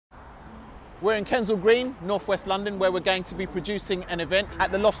We're in Kensal Green, northwest London, where we're going to be producing an event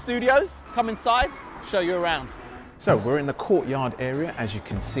at the Loft Studios. Come inside, show you around. So we're in the courtyard area, as you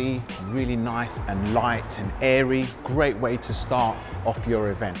can see, really nice and light and airy. Great way to start off your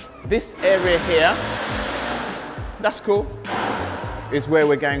event. This area here, that's cool, is where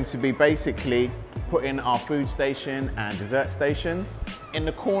we're going to be basically putting our food station and dessert stations. In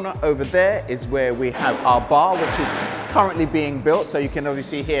the corner over there is where we have our bar, which is currently being built, so you can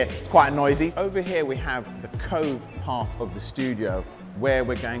obviously hear it's quite noisy. Over here we have the cove part of the studio, where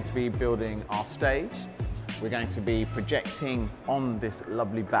we're going to be building our stage. We're going to be projecting on this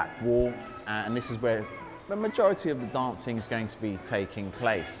lovely back wall, and this is where the majority of the dancing is going to be taking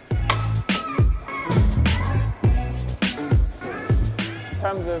place. In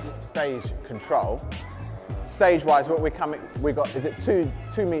terms of stage control, stage-wise, what we got is it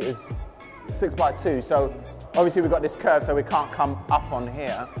 2 meters, 6 by 2. So obviously we've got this curve, so we can't come up on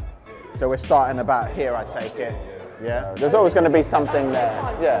here. So we're starting about here, I take it. Yeah. There's always going to be something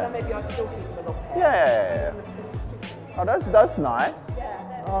there. Yeah. Maybe I still keep them along. Yeah. Oh, that's nice.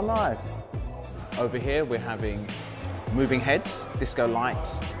 Oh, nice. Over here we're having moving heads, disco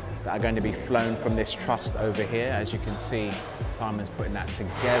lights that are going to be flown from this truss over here. As you can see, Simon's putting that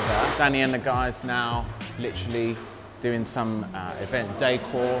together. Danny and the guys now literally doing some event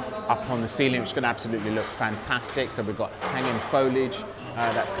decor up on the ceiling, which is going to absolutely look fantastic. So we've got hanging foliage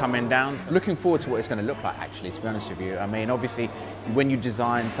that's coming down. So looking forward to what it's going to look like, actually, to be honest with you. I mean, obviously, when you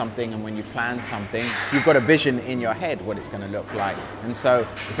design something and when you plan something, you've got a vision in your head what it's going to look like. And so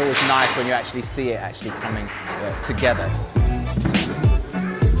it's always nice when you actually see it actually coming together.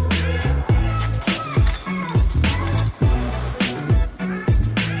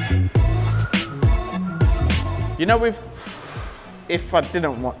 You know, if I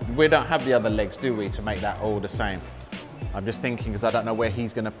didn't want, we don't have the other legs, do we, to make that all the same? I'm just thinking, because I don't know where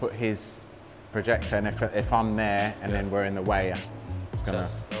he's going to put his projector, and if I'm there and then we're in the way, it's going to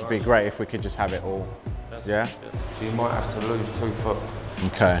be great if we could just have it all. Yeah? So you might have to lose 2 foot.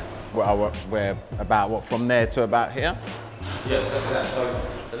 Okay. Well, we're about, what, from there to about here? Yeah,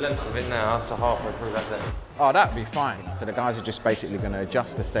 so the length of it now up to halfway through that there. Oh, that'd be fine. So the guys are just basically going to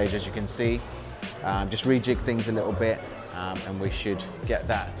adjust the stage, as you can see. Just rejig things a little bit, and we should get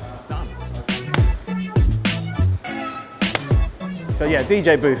that done. So yeah,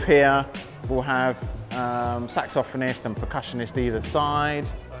 DJ booth here. We'll have saxophonist and percussionist either side.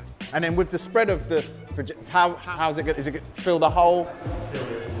 And then with the spread of the project, how's it good? Is it good? Fill the hole?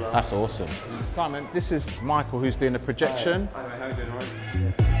 That's awesome. Simon, this is Michael who's doing the projection. Hi, how you doing, right?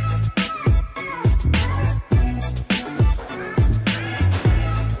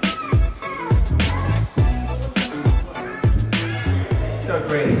 Go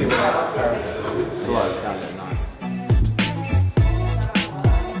green and see what happens.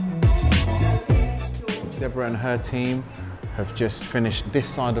 Deborah and her team have just finished this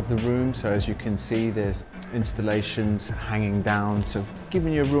side of the room, so as you can see there's installations hanging down, so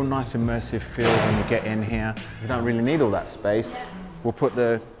giving you a real nice immersive feel when you get in here. You don't really need all that space. We'll put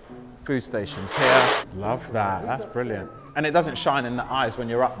the food stations here. Love that, that's brilliant. And it doesn't shine in the eyes when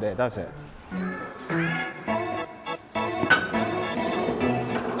you're up there, does it?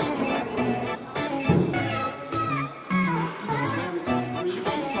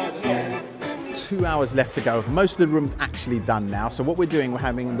 2 hours left to go. Most of the room's actually done now. So what we're doing, we're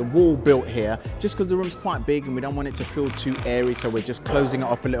having the wall built here, just because the room's quite big and we don't want it to feel too airy, so we're just closing it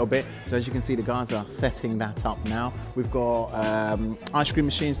off a little bit. So as you can see, the guys are setting that up now. We've got ice cream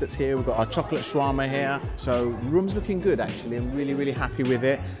machines that's here. We've got our chocolate shawarma here. So the room's looking good, actually. I'm really, really happy with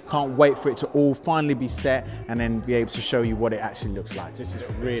it. Can't wait for it to all finally be set and then be able to show you what it actually looks like. This is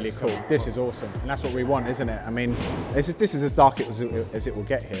really cool. This is awesome. And that's what we want, isn't it? I mean, this is as dark as it will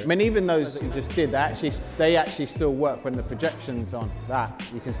get here. I mean, even those that you just did, they actually still work when the projection's on. That,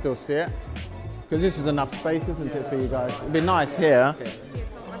 you can still see it. Because this is enough space, isn't it, for you guys? It'd be nice here.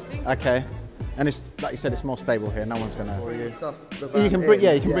 Okay. And it's, like you said, it's more stable here. No one's gonna... You can bring,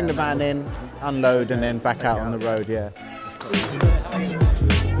 you can bring the van in, unload, and then back out on the road, yeah.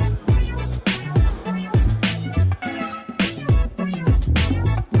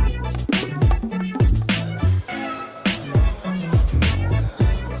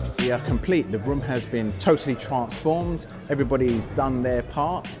 We are complete. The room has been totally transformed. Everybody's done their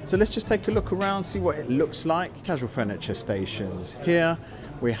part. So let's just take a look around, see what it looks like. Casual furniture stations here.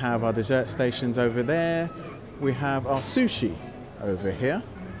 We have our dessert stations over there. We have our sushi over here.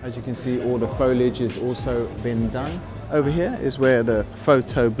 As you can see, all the foliage has also been done. Over here is where the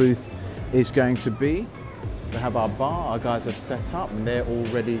photo booth is going to be. We have our bar, our guys have set up and they're all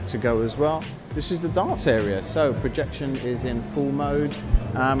ready to go as well. This is the dance area, so projection is in full mode.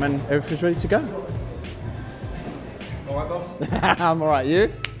 and everything's ready to go. All right, boss? I'm all right,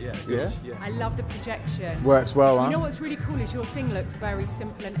 you? Yeah, good. Yeah. I love the projection. Works well, huh? You know what's really cool is your thing looks very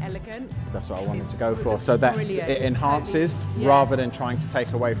simple and elegant. That's what I wanted to go for. So that brilliant. it enhances Yeah. rather than trying to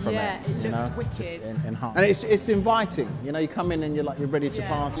take away from Yeah, it. it you looks know? wicked. Just enhance. And it's inviting. You know, you come in and you're ready to Yeah.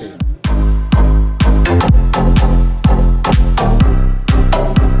 party.